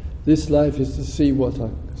 This life is to see what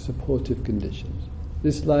are supportive conditions.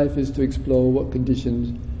 This life is to explore what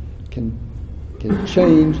conditions can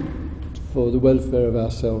change for the welfare of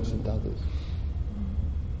ourselves and others.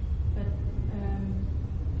 But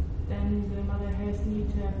then the mother has need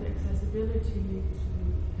to have the accessibility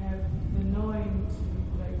to have the knowing to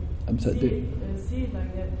see it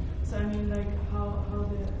like that. So I mean, how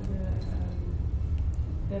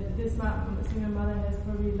that this single mother has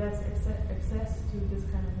probably less access to this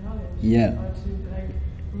kind of knowledge. Yeah. Or to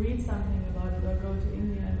read something about it, or go to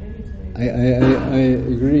India and meditate. I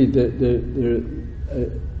agree that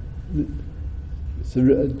it's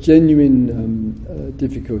a genuine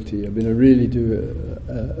difficulty. I mean, I really do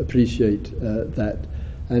appreciate that,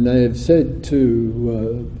 and I have said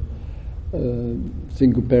to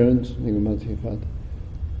single parents, single mother, single father,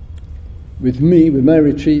 with my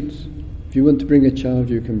retreats, if you want to bring a child,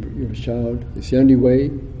 you can bring a child. It's the only way.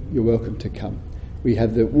 You're welcome to come. We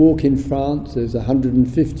have the walk in France. There's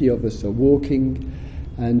 150 of us are walking,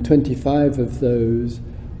 and 25 of those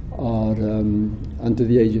are under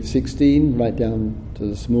the age of 16, right down to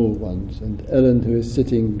the small ones. And Ellen, who is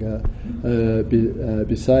sitting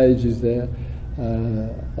beside you there,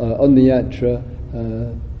 on the yatra,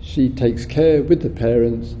 she takes care with the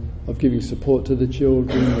parents of giving support to the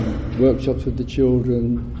children, and workshops with the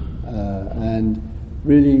children, and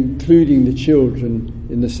really including the children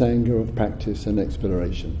in the Sangha of practice and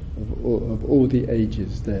exploration of all the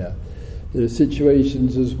ages there. There are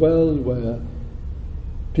situations as well where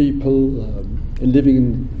people living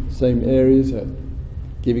in the same areas are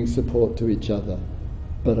giving support to each other.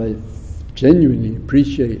 But I genuinely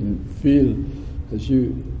appreciate and feel, as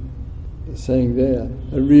you are saying there,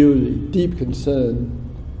 a really deep concern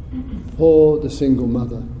for the single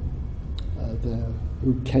mother there,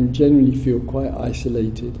 who can generally feel quite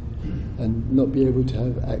isolated and not be able to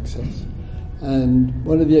have access. And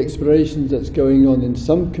one of the explorations that's going on in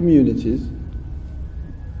some communities,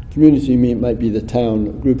 community might be the town,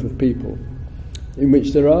 a group of people, in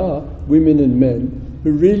which there are women and men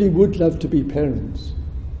who really would love to be parents,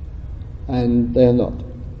 and they are not.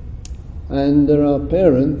 And there are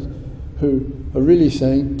parents who are really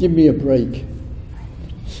saying, give me a break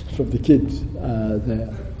from the kids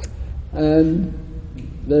there. And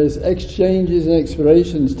there's exchanges and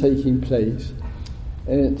explorations taking place,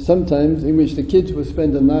 and sometimes in which the kids will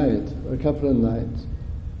spend a night or a couple of nights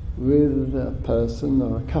with a person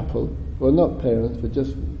or a couple, well, not parents, but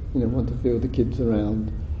just want to feel the kids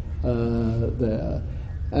around there.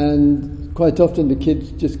 And quite often the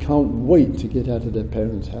kids just can't wait to get out of their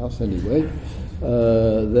parents' house anyway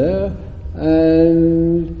there,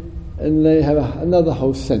 and they have another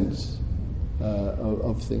whole sense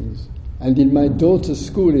of things. And in my daughter's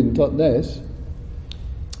school in Totnes,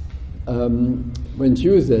 when she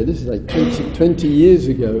was there, this is like 20 years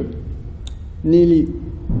ago, nearly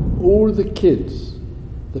all the kids,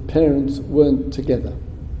 the parents weren't together.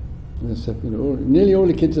 Nearly all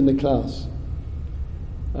the kids in the class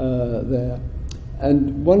there.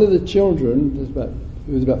 And one of the children,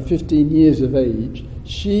 who was about 15 years of age,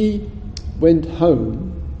 she went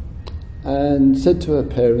home and said to her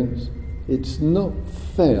parents, it's not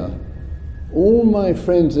fair. All my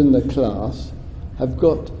friends in the class have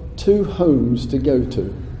got 2 homes to go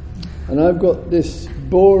to, and I've got this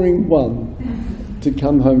boring one to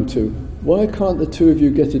come home to. Why can't the 2 of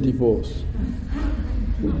you get a divorce?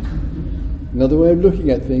 Another way of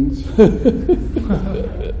looking at things.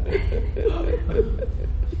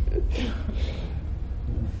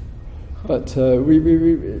 But we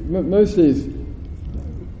mostly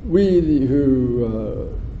who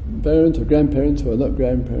parents or grandparents or not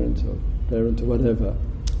grandparents or parents or whatever,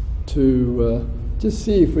 to just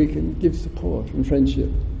see if we can give support and friendship.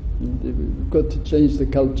 We've got to change the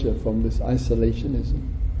culture from this isolationism.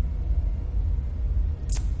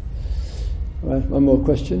 All right, one more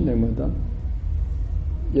question, then we're done.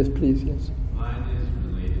 Yes, please, yes. Mine is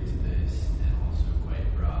related to this and also quite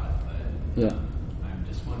broad, but I'm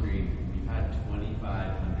just wondering, we've had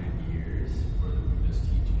 2,500 years for the Buddhist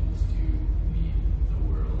teachings to meet the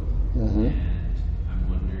world, and I'm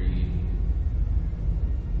wondering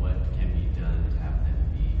what can be done to have them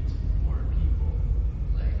meet more people.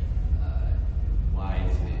 Like, why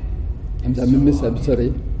isn't it? I'm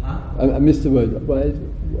sorry. Huh? I missed the word. Why is it?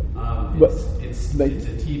 It's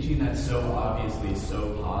a teaching that's so obviously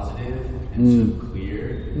so positive and so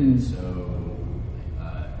clear and so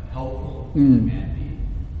helpful to humanity.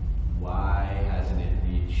 Why hasn't it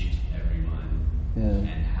reached everyone? And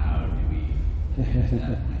how do we get to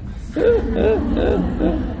that?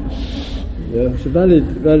 It's a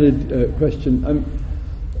valid question.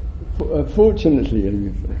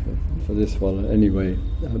 Fortunately, for this one anyway,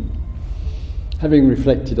 having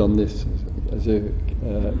reflected on this, as you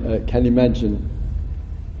can imagine,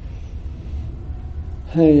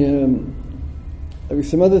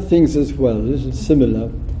 some other things as well, a little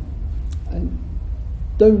similar. I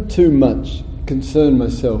don't too much concern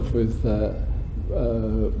myself with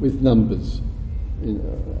numbers,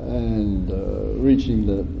 and reaching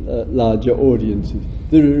the larger audiences.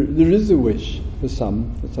 There is a wish for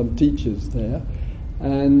some teachers there,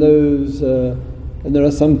 and there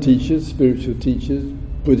are some teachers, spiritual teachers,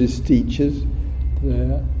 Buddhist teachers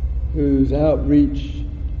there, whose outreach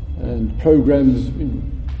and programs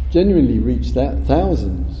genuinely reach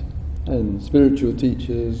thousands, and spiritual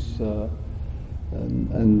teachers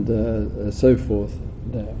and so forth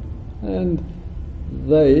there. And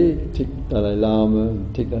they, Dalai Lama,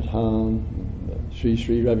 and Thich Nhat Hanh,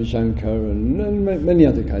 Sri Ravi Shankar, and many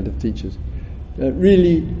other kind of teachers,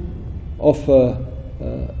 really offer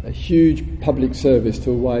a huge public service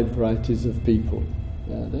to a wide varieties of people.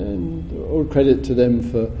 And all credit to them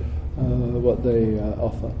for what they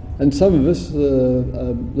offer. And some of us,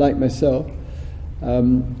 like myself,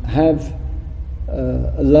 have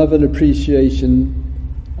a love and appreciation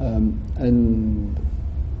and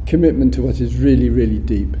commitment to what is really, really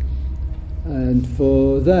deep. And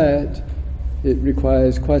for that, it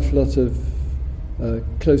requires quite a lot of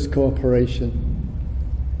close cooperation,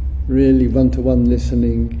 really one-to-one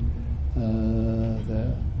listening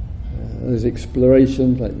there. There's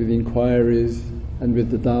explorations like with inquiries and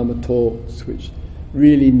with the Dharma talks, which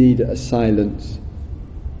really need a silence.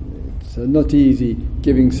 It's not easy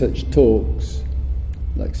giving such talks,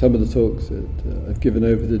 like some of the talks that I've given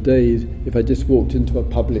over the days, if I just walked into a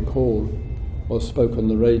public hall or spoke on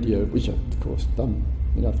the radio, which I've of course done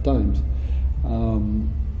enough times.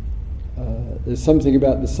 There's something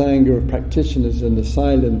about the Sangha of practitioners and the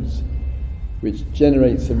silence which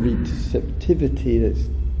generates a receptivity that's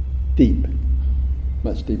deep,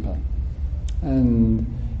 much deeper. And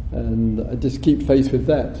I just keep faith with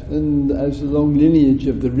that. And as a long lineage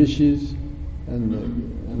of the rishis and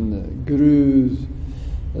the gurus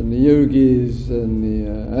and the yogis and the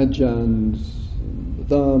ajahns, and the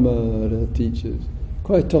Dharma the teachers.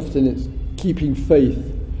 Quite often it's keeping faith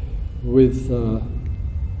with the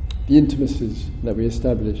intimacies that we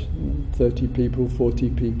establish, 30 people, 40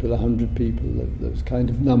 people, 100 people, those kind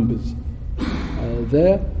of numbers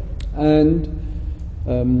there. And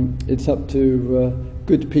it's up to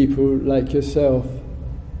good people like yourself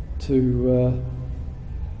to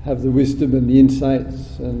have the wisdom and the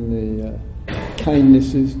insights and the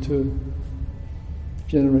kindnesses to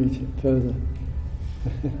generate it further.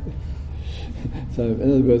 So, in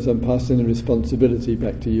other words, I'm passing the responsibility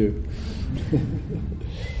back to you.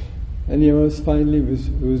 Anyone else finally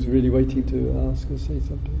who was really waiting to ask or say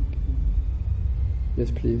something?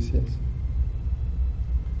 Yes, please, yes.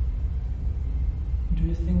 Do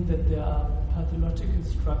you think that there are pathological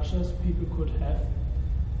structures people could have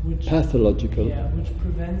which pathological? Yeah, which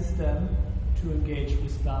prevents them to engage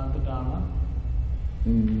with the Dharma?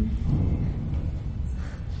 I'm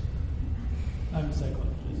a psychologist.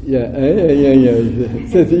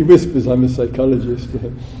 Yeah. He whispers, I'm a psychologist.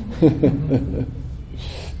 The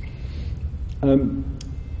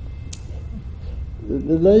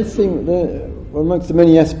nice thing, amongst the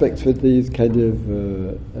many aspects with these kind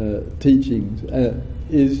of teachings,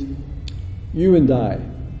 is you and I.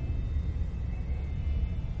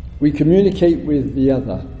 We communicate with the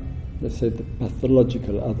other, let's say the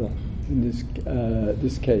pathological other in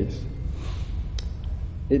this case.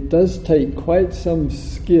 It does take quite some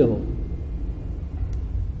skill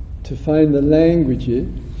to find the languages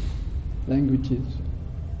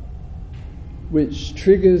which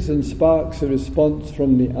triggers and sparks a response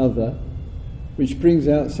from the other, which brings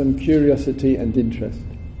out some curiosity and interest.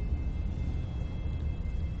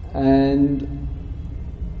 And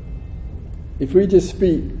if we just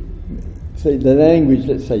speak, say the language,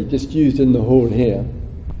 let's say, just used in the hall here,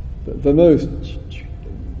 but for most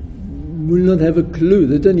will not have a clue.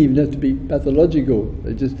 They don't even have to be pathological.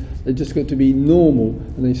 They just got to be normal,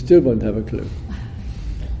 and they still won't have a clue.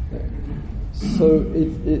 So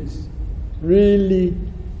it's really,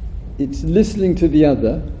 it's listening to the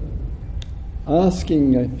other,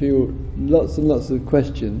 asking, I feel, lots and lots of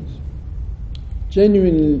questions,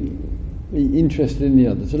 genuinely interested in the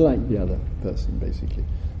other, to like the other person, basically,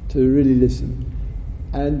 to really listen.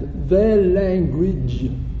 And their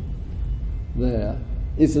language there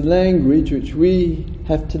is a language which we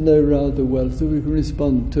have to know rather well so we can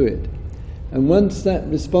respond to it. And once that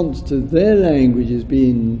response to their language is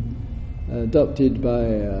being adopted by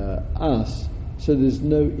us, so there's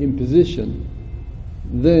no imposition,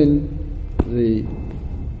 then the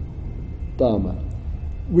Dharma,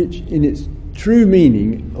 which in its true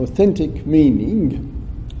meaning, authentic meaning,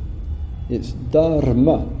 it's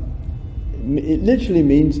Dharma. It literally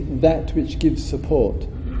means that which gives support.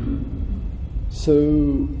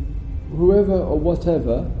 So whoever or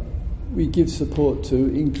whatever we give support to,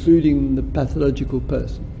 including the pathological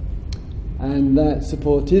person. And that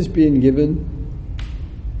support is being given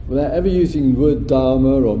without ever using the word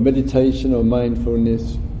Dharma or meditation or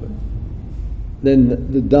mindfulness. Then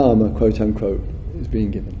the Dharma, quote unquote, is being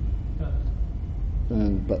given.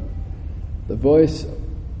 But the voice,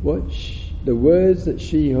 the words that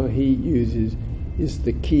she or he uses is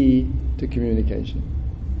the key to communication.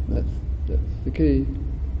 That's the key.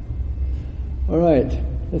 All right,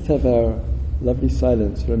 let's have our lovely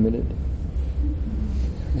silence for a minute.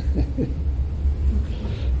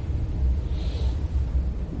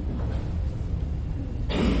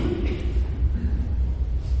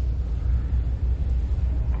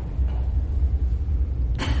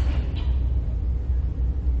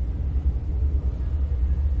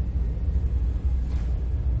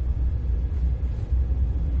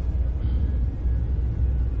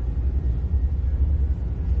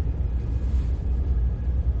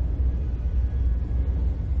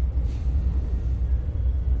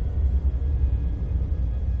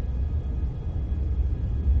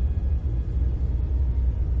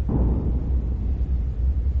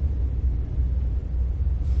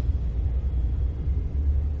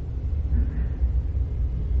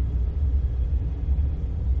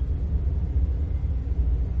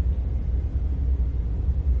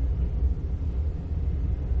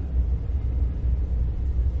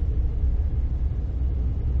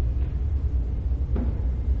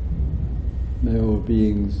 May all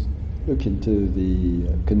beings look into the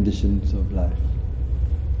conditions of life.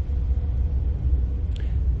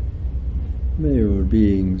 May all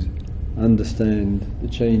beings understand the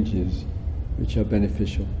changes which are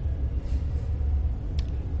beneficial.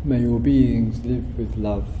 May all beings live with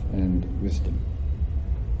love and wisdom.